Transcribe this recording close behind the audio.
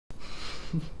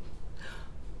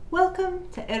Welcome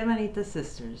to Hermanita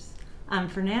Sisters. I'm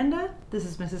Fernanda, this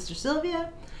is my sister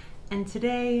Sylvia, and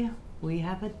today we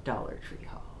have a Dollar Tree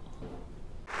haul.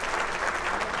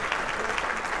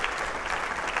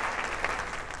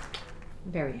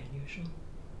 Very unusual.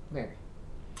 Very.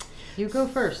 You go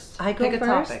first. I go pick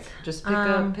first? a topic. Just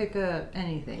pick a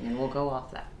anything and we'll go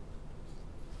off that.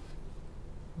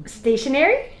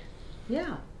 Stationery?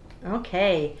 Yeah.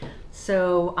 Okay.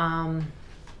 So,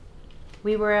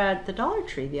 we were at the Dollar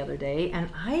Tree the other day and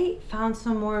I found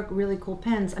some more really cool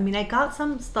pens. I mean, I got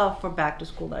some stuff for back to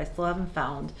school that I still haven't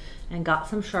found and got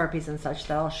some Sharpies and such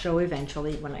that I'll show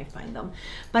eventually when I find them.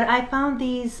 But I found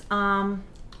these,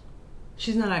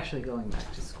 She's not actually going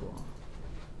back to school.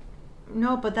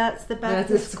 no, but that's the back That's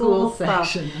to the school stuff.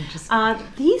 section. I'm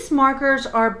just These markers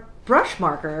are brush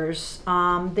markers.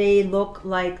 They look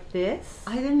like this.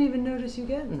 I didn't even notice you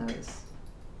getting those.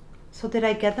 So did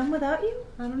I get them without you?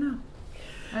 I don't know.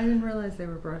 I didn't realize they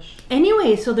were brush.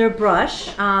 Anyway, so they're brush.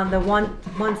 The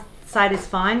one side is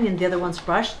fine and the other one's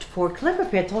brushed for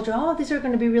calligraphy. I told you, oh, these are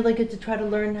going to be really good to try to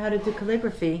learn how to do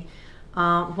calligraphy.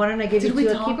 Why don't I give Did you we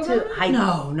two? talk about it?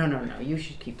 No. You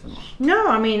should keep them all. No,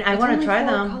 I mean, I It's want to only try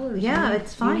 4 them. colors. Yeah, You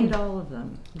it's You fine. need all of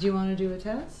them. Do you want to do a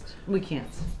test? We can't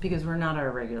because we're not at a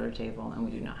regular table and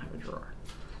we do not have a drawer.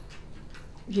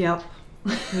 Yep,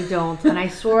 we don't. And I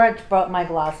swore I brought my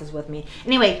glasses with me.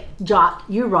 Anyway, Jot,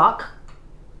 you rock.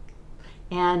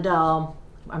 And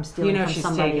I'm stealing from she's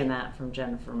somebody. taking that from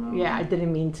Jennifer Moe. Yeah, I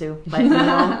didn't mean to, but you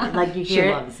know, like you hear She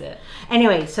it. loves it.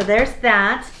 Anyway, so there's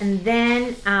that, and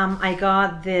then I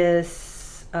got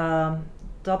this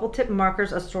double tip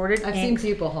markers, assorted I've seen inks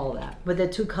people haul that. with the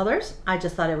 2 colors. I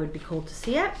just thought it would be cool to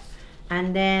see it.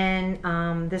 And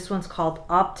then this one's called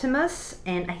Optimus,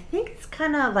 and I think it's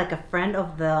kind of like a friend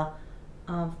of the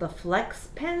flex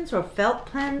pens or felt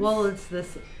pens. Well, it's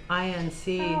this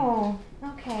INC. Oh,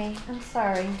 okay. I'm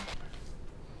sorry.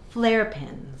 Flare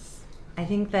pens. I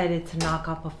think that it's a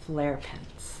knockoff of flare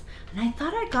pens. And I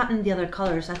thought I'd gotten the other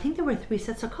colors. I think there were 3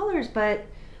 sets of colors, but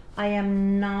I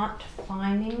am not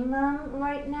finding them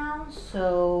right now.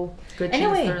 So Good chance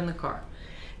anyway, they're in the car.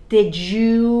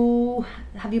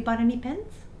 have you bought any pens?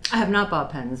 I have not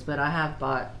bought pens, but I have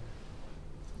bought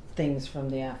things from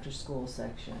the after school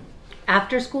section.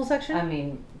 After school section? I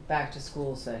mean, back to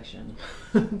school section.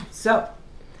 So,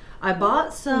 I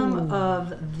bought some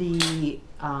of the,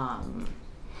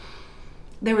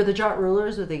 they were the Jot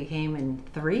rulers, but they came in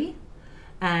 3.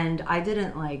 And I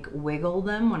didn't like wiggle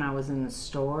them when I was in the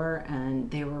store,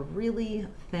 and they were really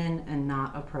thin and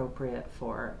not appropriate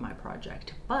for my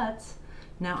project. But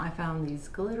now I found these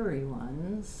glittery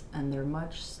ones, and they're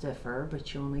much stiffer,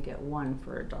 but you only get 1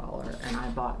 for $1. And I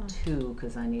bought 2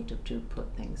 because I need to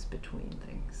put things between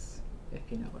things, if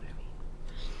you know what I mean.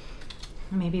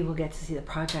 Maybe we'll get to see the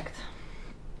project.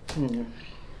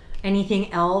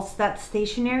 Anything else that's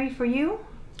stationary for you?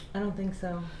 I don't think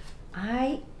so.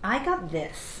 I got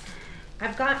this.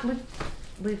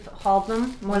 We've hauled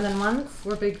them more than once.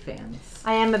 We're big fans.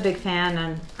 I am a big fan,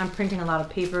 and I'm printing a lot of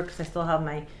paper because I still have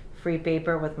my free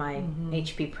paper with my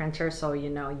HP printer. So you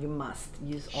know you must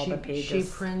use all the pages. She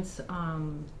prints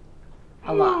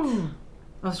a lot.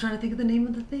 I was trying to think of the name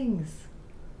of the things.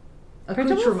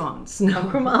 Printables? Accoutrements.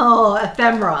 No. Oh,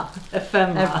 ephemera.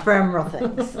 Ephemera. Ephemera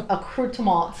things.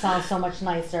 Accoutrement sounds so much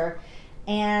nicer.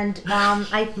 And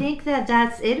I think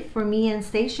that's it for me in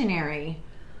stationery.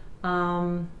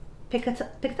 Pick it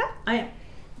up.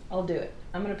 I'll do it.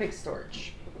 I'm gonna pick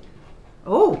storage.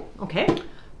 Oh, okay.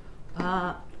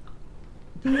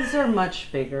 These are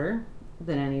much bigger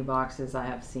than any boxes I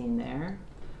have seen there.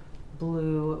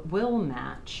 Blue will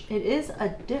match. It is a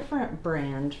different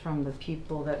brand from the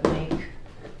people that make,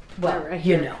 well,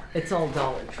 you know. it's all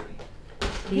Dollar Tree.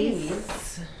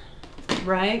 These,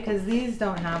 right? Because these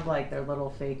don't have like their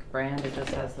little fake brand. It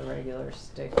just has the regular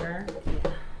sticker.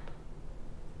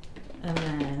 And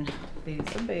then these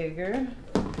are bigger.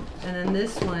 And then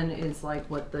this one is like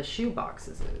what the shoe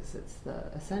boxes is. It's the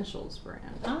Essentials brand.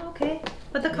 Oh, okay.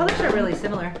 But the colors are really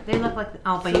similar. They look like,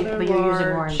 but So you're using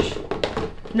large. orange.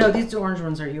 No, these orange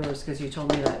ones are yours because you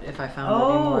told me that if I found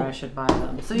any more, I should buy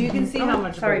them. So you can see how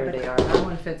much bigger they are. That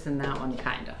one fits in that one,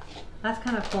 kinda. That's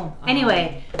kind of cool.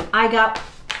 Anyway, I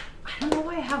don't know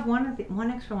why I have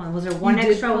one extra one. Was there one You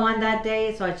did extra find- one that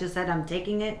day? So I just said I'm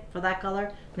taking it for that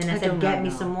color. Then I I said do get not me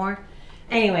know. some more.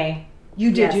 Anyway, You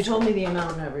did. Yes. You told me the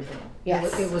amount and everything.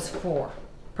 Yes. It was 4.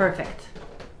 perfect.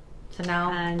 So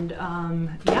now, And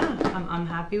yeah, I'm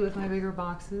happy with my bigger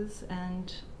boxes,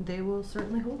 and they will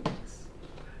certainly hold things.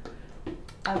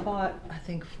 I bought, I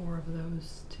think, 4 of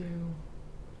those too.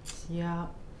 Yeah.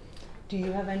 Do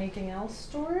you have anything else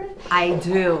storage? I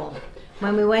do.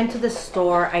 When we went to the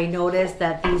store, I noticed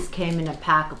that these came in a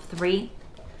pack of 3.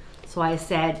 So I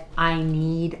said, I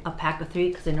need a pack of 3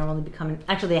 because they normally become in,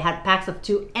 actually they had packs of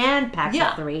 2 and packs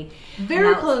of 3.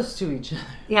 Very close to each other.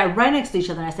 Yeah, right next to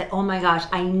each other. And I said, oh my gosh,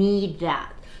 I need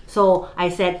that. So I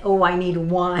said, oh, I need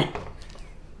 1.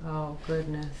 Oh,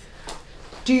 goodness.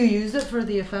 Do you use it for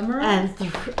the ephemera? And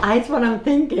that's what I'm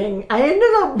thinking. I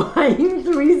ended up buying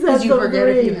 3 sets. Did you forget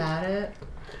 3. if you had it?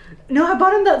 No, I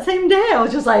bought them that same day. I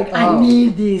was just like, I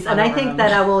need these. And I think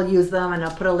that I will use them and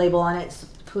I'll put a label on it,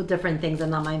 put different things,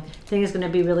 and my thing is going to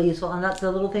be really useful. And that's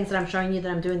the little things that I'm showing you that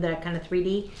I'm doing that are kind of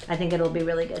 3D. I think it'll be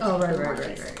really good. Oh,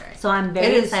 right. So I'm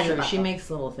very excited about She them. makes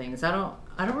little things. I don't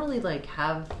really like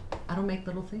I don't make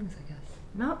little things, I guess.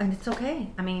 No, and it's okay.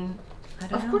 I mean, I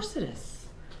don't know. Of course it is.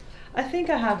 I think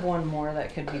I have one more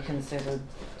that could be considered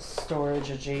storage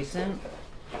adjacent.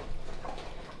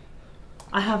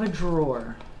 I have a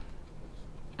drawer,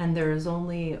 and there is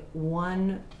only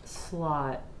 1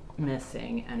 slot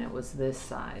missing, and it was this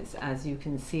size. As you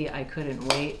can see, I couldn't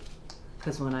wait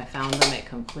because when I found them, it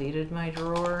completed my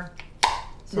drawer.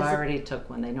 So I already took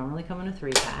one. They normally come in a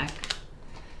 3-pack,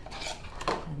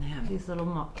 and they have these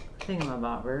little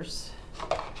thingamabobbers,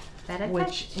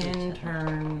 which in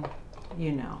turn,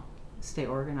 you know, stay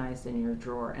organized in your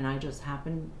drawer. And I just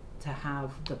happen to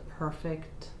have the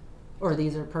perfect, or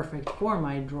these are perfect for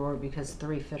my drawer because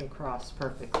 3 fit across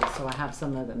perfectly. So I have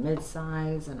some of the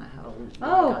mid-size, and I have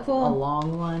a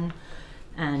long one.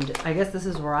 And I guess this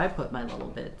is where I put my little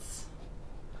bits.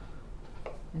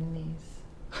 In these.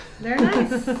 They're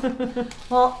nice.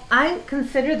 Well, I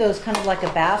consider those kind of like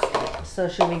a basket. So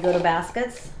should we go to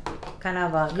baskets? Kind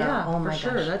of a, yeah, oh my for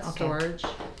sure. gosh. That's storage.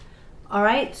 All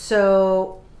right,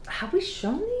 so have we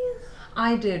shown these?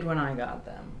 I did when I got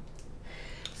them.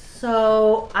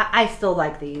 So I still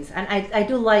like these, and I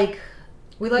do like.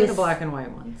 We like the black and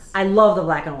white ones. I love the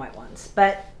black and white ones,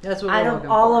 but that's what I don't.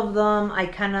 All of them, I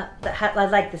kind of I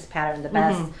like this pattern the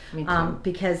best. Me too.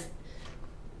 Because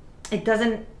it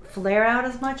doesn't flare out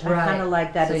as much. Right. I kind of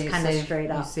like that. So it's kind of straight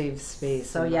up. You save space.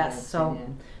 So yes. So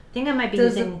I think I might be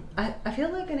using. I feel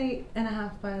like an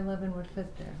 8.5 by 11 would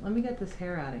fit there. Let me get this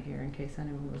hair out of here in case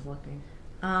anyone was looking.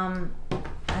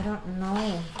 I don't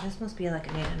know. This must be like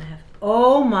an 8.5.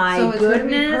 Oh my goodness! So it's going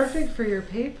to be perfect for your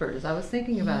papers. I was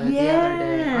thinking about it the other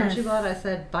day. Aren't you glad I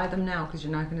said buy them now because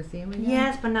you're not going to see them again?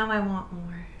 Yes, but now I want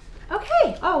more.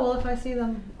 Okay. Oh well, if I see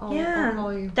them, I'll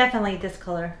call you. Definitely this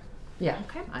color. Yeah.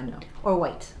 Okay. I know. Or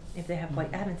white if they have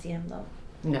white. I haven't seen them though.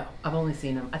 No, I've only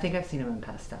seen them. I think I've seen them in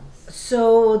pastels.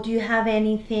 So, do you have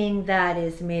anything that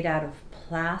is made out of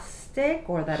plastic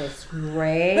or that is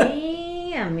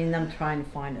gray? I mean, I'm trying to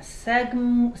find a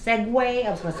segue. I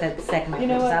was going to say segment,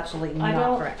 but it's absolutely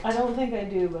not correct. I don't think I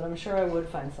do, but I'm sure I would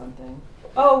find something.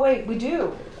 Oh, wait, we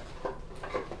do.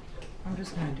 I'm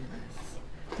just going to do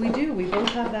this. We do. We both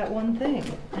have that one thing,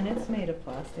 and it's made of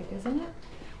plastic, isn't it?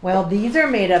 Well, these are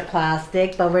made of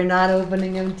plastic, but we're not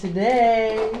opening them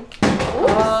today. Oops.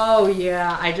 Oh,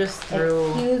 yeah. I just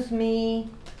threw... Excuse me.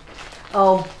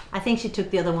 Oh, I think she took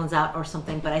the other ones out or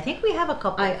something, but I think we have a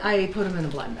couple. I put them in the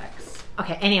blind bags.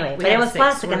 Okay, anyway, but it was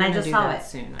plastic and I just saw it.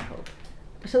 Soon, I hope.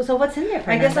 So what's in there,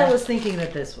 Fernanda? I guess I was thinking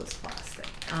that this was plastic.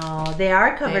 Oh, they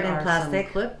are covered in plastic.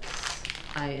 Some clips.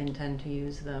 I intend to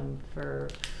use them for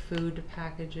food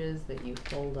packages that you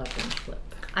fold up and flip.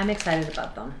 I'm excited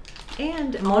about them.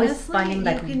 And honestly, you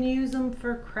can use them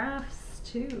for crafts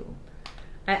too.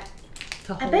 I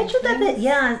bet you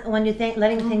that when you think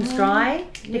letting things dry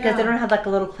because they don't have like a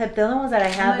little clip. The other ones that I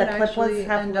have, the clip ones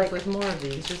have end up with more of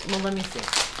these. Let me see.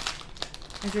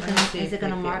 Is it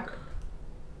gonna mark?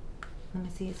 Let me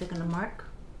see. Is it gonna mark?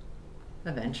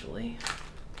 Eventually.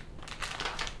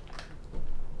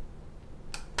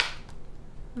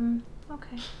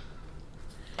 Okay.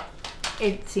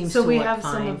 It seems so to we work have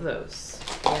fine. some of those.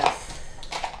 Yes.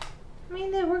 I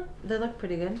mean, they look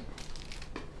pretty good.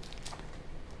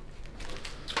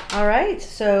 All right,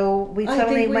 so we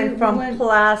suddenly went from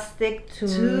plastic to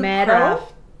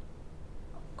metal.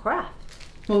 Craft.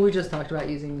 Well, we just talked about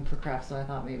using them for craft, so I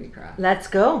thought maybe craft. Let's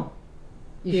go.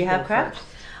 Do you have craft?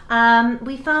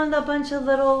 We found a bunch of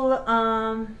little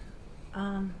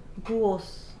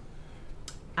ghouls.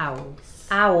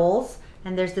 Owls.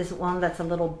 And there's this one that's a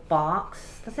little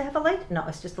box. Does it have a light? No,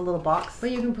 it's just a little box. But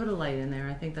you can put a light in there.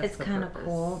 I think that's it's kind of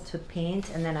cool to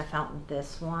paint. And then I found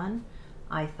this one.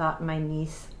 I thought my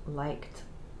niece liked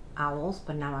owls,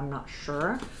 but now I'm not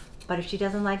sure. But if she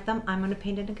doesn't like them, I'm going to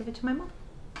paint it and give it to my mom.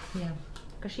 Yeah.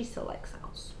 Because she still likes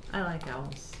owls. I like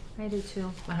owls. I do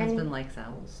too. My husband likes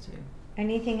owls too.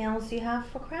 Anything else you have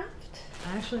for craft?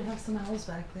 I actually have some owls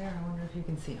back there. I wonder if you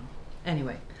can see them.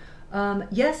 Anyway,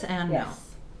 yes and no.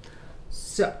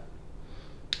 So,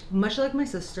 much like my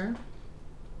sister,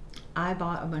 I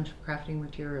bought a bunch of crafting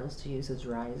materials to use as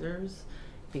risers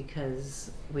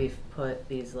because we've put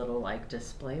these little like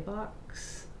display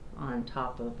box on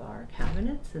top of our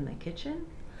cabinets in the kitchen.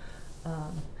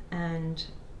 And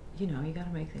you know, you got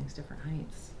to make things different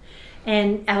heights.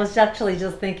 And I was actually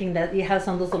just thinking that you have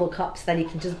some of those little cups that you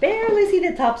can just barely see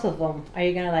the tops of them. Are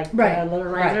you gonna like put a little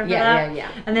riser for that?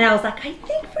 Yeah. And then I was like, I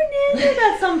think Fernanda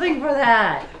got something for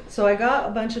that. So I got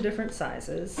a bunch of different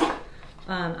sizes.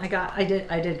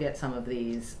 I did get some of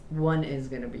these. One is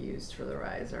going to be used for the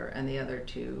riser, and the other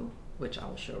two, which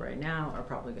I'll show right now, are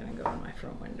probably going to go in my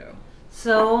front window.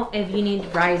 So if you need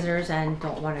risers and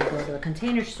don't want to go to a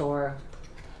container store,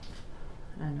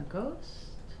 And a ghost.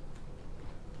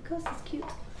 the ghost is cute.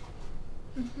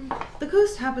 The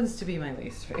ghost happens to be my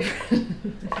least favorite.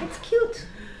 It's cute.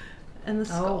 And the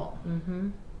skull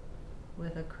Oh.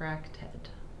 with a cracked head.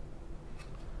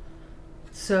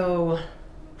 So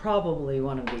probably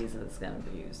one of these is going to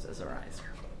be used as a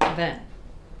riser. Then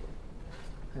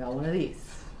I got one of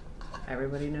these.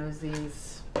 Everybody knows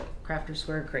these Crafter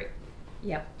Square crate.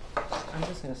 Yep. I'm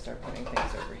just going to start putting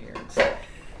things over here instead.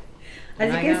 As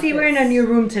And you I can got see, we're in a this. new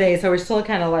room today, so we're still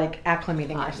kind of like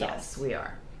acclimating ourselves. Yes, we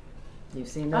are. You've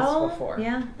seen this Oh, before.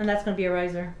 yeah, and that's gonna be a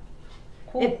riser.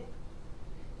 Cool.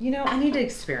 You know, I need to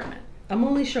experiment. I'm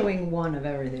only showing one of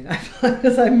everything I bought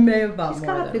because I may have bought She's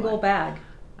more got a than big one. old bag.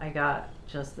 I got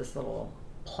just this little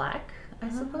plaque, I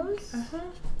suppose. Uh-huh.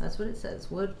 That's what it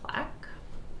says, wood plaque.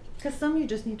 Because some you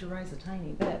just need to rise a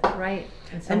tiny bit. Right.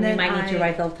 And so And you then might need to I-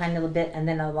 write a tiny little bit and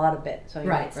then a lot of bit. So you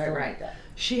might still Right. need that.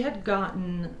 She had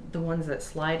gotten the ones that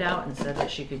slide out and said that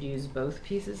she could use both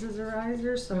pieces as a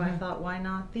riser, so I Mhm. thought, why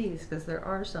not these? Because there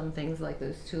are some things like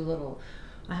those two little.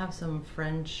 I have some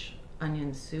French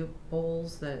onion soup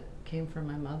bowls that came from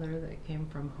my mother, that came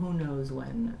from who knows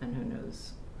when and who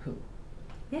knows who.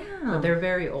 Yeah. But they're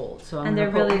very old, so I'm And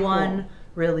gonna they're put really one cool.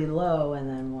 really low and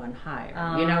then one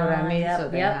higher. You know what I mean? Yep, So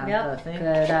they yep, have yep. the thing.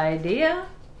 Good idea.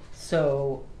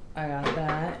 So I got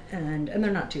that, and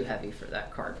they're not too heavy for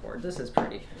that cardboard. This is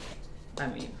pretty. I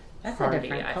mean, That's hardy, a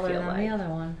different I color feel than like. the other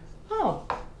one. Oh,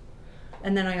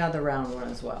 and then I got the round one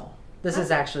as well. This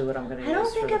is actually what I'm going to use. I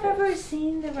don't think for I've the ever bowls.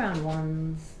 seen the round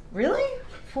ones. Really?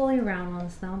 Fully round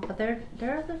ones, no. But they're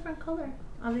a different color.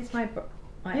 At least my Yeah,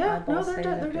 no, eyeballs they're say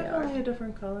that they're they definitely are. a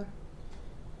different color.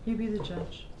 You be the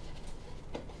judge.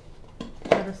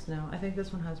 Let us know. I think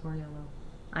this one has more yellow.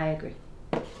 I agree.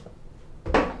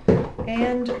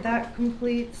 And that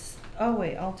completes. Oh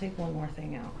wait, I'll take one more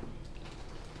thing out.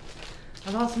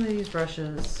 I bought some of these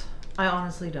brushes. I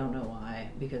honestly don't know why,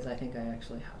 because I think I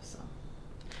actually have some.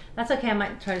 That's okay. I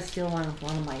might try to steal one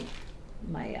of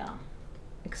my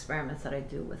experiments that I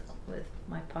do with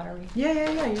my pottery.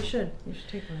 Yeah. You should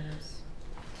take one of those.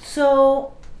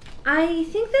 So, I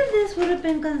think that this would have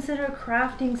been considered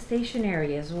crafting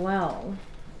stationery as well.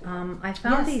 I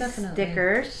found Yes, these definitely.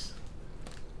 stickers.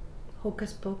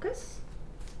 Hocus Pocus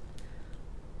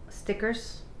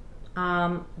stickers.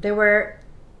 They were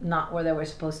not where they were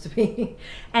supposed to be,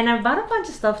 and I bought a bunch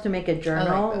of stuff to make a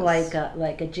journal, like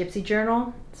like a gypsy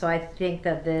journal. So I think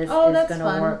that this Oh, is that's going to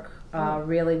fun. work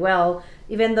really well,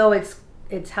 even though it's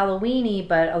Halloweeny,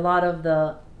 but a lot of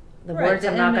the words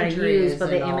I'm not going to imagery use, but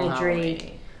the isn't all imagery.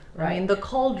 Halloween-y. I Right. mean, the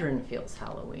cauldron feels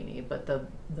Halloweeny, but the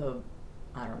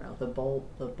I don't know, the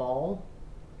ball,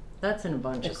 that's in a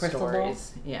bunch The of crystal ball?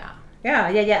 stories. Yeah. Yeah,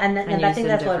 and I used think in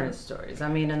that's different what. stories. I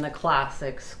mean, in the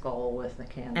classic skull with the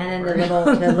candle. And then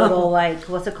or- the little like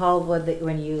what's it called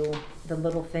the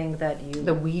little thing that you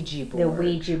the Ouija board. the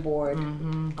Ouija board.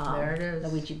 Mhm. There it is. The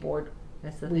Ouija board.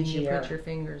 That's the thing you Ouija. put your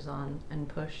fingers on and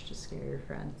push to scare your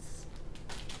friends.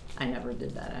 I never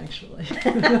did that actually.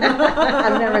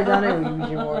 I've never done a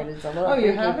Ouija board. It's a little. Oh,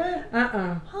 you freaky.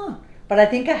 haven't? Huh. But I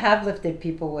think I have lifted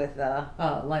people with.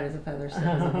 Light as a feather, stiff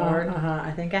as a board.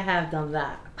 I think I have done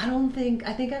that.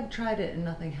 I think I've tried it and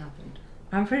nothing happened.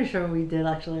 I'm pretty sure we did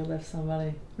actually lift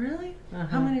somebody. Really? Uh-huh.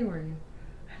 How many were you?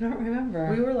 I don't remember.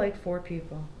 We were like 4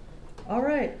 people. All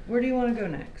right, where do you want to go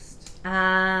next?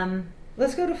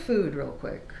 Let's go to food real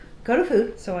quick Go to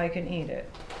food. so I can eat it.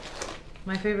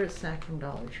 My favorite snack from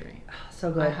Dollar Tree. So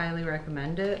I good. highly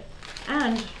recommend it.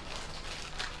 And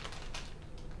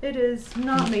it is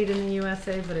not made in the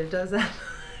USA, but it does have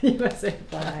USA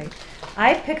flag.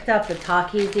 I picked up the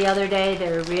Takis the other day.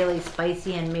 They were really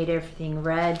spicy and made everything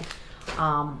red.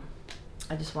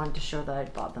 I just wanted to show that I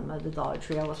bought them at the Dollar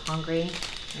Tree. I was hungry,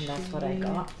 and that's what I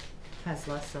got. Has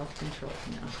less self-control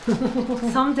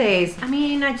now. Some days, I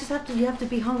mean, you have to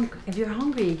be hungry. If you're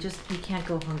hungry, you can't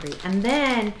go hungry. And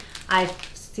then I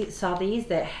saw these,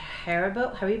 the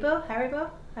Haribo. How do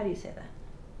you say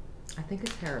that? I think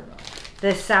it's Haribo.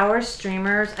 The sour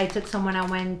streamers, I took some when I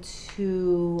went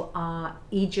to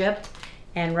Egypt,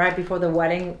 and right before the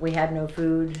wedding, we had no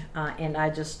food, and I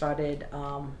just started,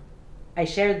 I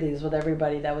shared these with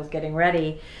everybody that was getting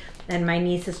ready, and my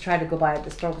nieces tried to go buy it at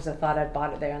the store because I thought I'd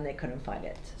bought it there and they couldn't find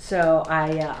it. So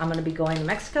I'm going to be going to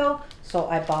Mexico, so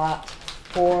I bought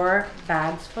 4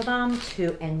 bags for them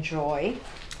to enjoy.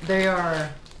 They are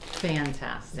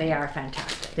fantastic. They are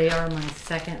fantastic. They are my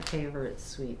second favorite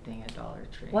sweet thing at Dollar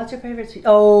Tree. What's your favorite sweet?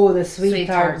 Oh, the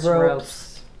Sweethearts sweetheart ropes.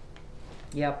 ropes.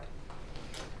 Yep.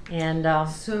 And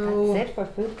so that's it for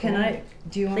food.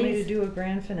 Do you want me Please. to do a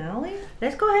grand finale?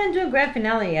 Let's go ahead and do a grand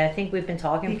finale. I think we've been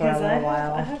talking for a little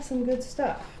while. I have some good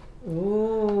stuff.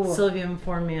 Ooh. Sylvia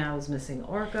informed me I was missing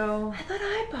Orco I thought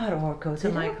I bought Orco to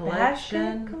my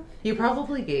collection. You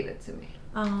probably gave it to me.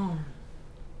 Oh.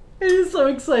 It is so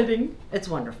exciting. It's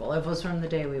wonderful. It was from the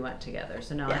day we went together,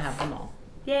 so now I Yes. have them all.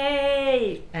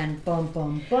 Yay! And bum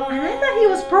bum bum. And I thought he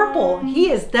was purple.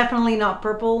 He is definitely not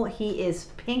purple. He is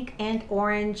pink and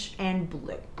orange and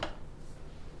blue.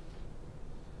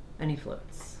 And he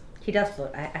floats. He does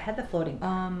float. I had the floating.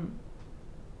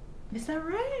 Is that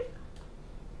right?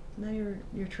 No,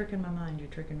 you're tricking my mind. You're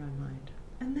tricking my mind.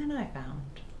 And then I found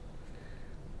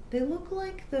they look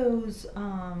like those.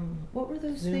 What were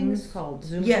those things Zooms? called?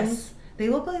 Zoom Yes, zooms? they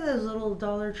look like those little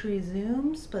Dollar Tree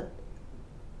zooms,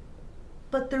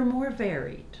 but they're more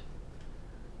varied.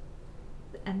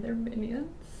 And they're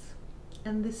minions.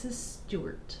 And this is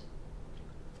Stuart.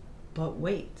 But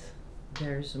wait,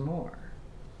 there's more.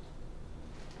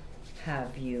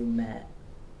 Have you met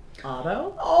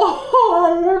Otto?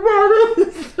 Oh, that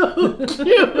is so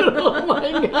cute. Oh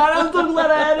my god, I'm so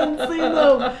glad I hadn't seen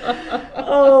them.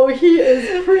 Oh, he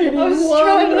is pretty I was wonderful.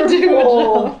 trying to do a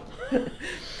job.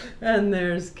 And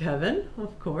there's Kevin,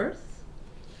 of course.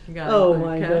 You got Oh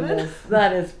my my Kevin. goodness,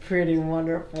 that is pretty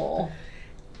wonderful.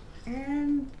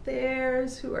 And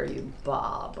there's, who are you?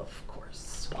 Bob, of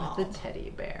course, Bob. with the teddy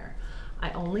bear.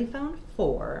 I only found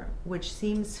 4, which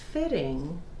seems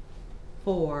fitting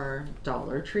for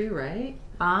Dollar Tree, right?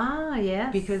 Ah,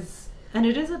 yes. Because, and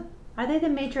it is a Are they the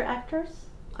major actors?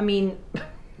 I mean,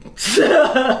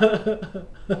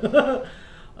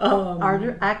 are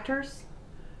there actors?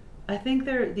 I think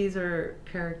these are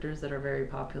characters that are very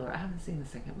popular. I haven't seen the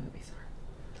second movie, sorry.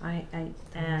 I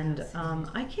can't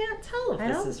tell if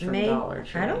this is from Dollar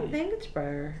Tree. I don't think it's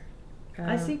Briar.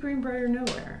 I see Greenbrier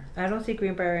nowhere. I don't see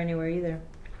Greenbrier anywhere either.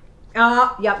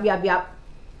 Ah, yep.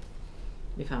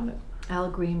 You found it. El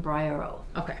Greenbrier.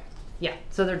 Okay. Yeah.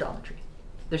 So they're Dollar Tree.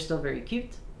 They're still very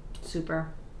cute. Super.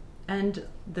 And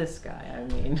this guy, I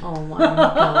mean. Oh my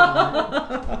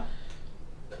god.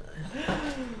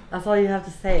 That's all you have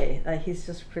to say. He's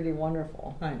just pretty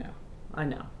wonderful. I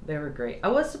know. They were great. I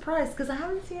was surprised because I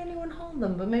haven't seen anyone hold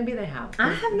them, but maybe they have.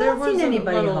 I have There not was seen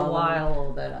anybody a little hold them.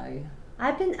 while that I.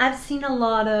 I've seen a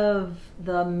lot of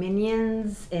the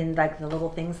minions in like the little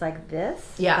things like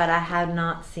this. Yeah. But I have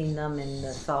not seen them in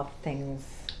the soft things.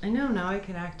 I know, now I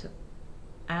can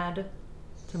add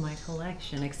to my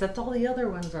collection, except all the other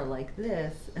ones are like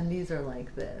this, and these are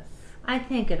like this. I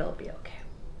think it'll be okay.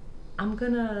 I'm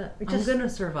gonna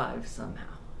survive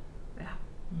somehow. Yeah.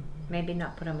 Maybe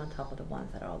not put them on top of the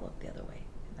ones that all look the other way.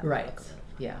 That would Right. look a little fun.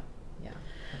 Yeah.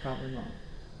 I probably won't.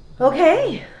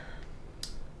 Okay.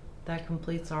 That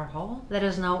completes our haul. Let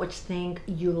us know which thing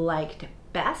you liked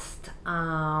best.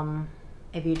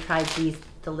 If you tried these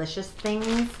delicious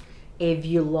things. If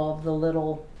you love the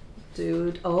little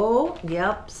dude. Oh,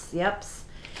 yeps.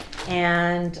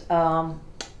 And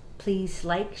please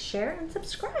like, share, and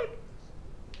subscribe.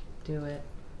 Do it.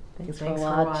 Thanks for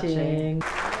watching.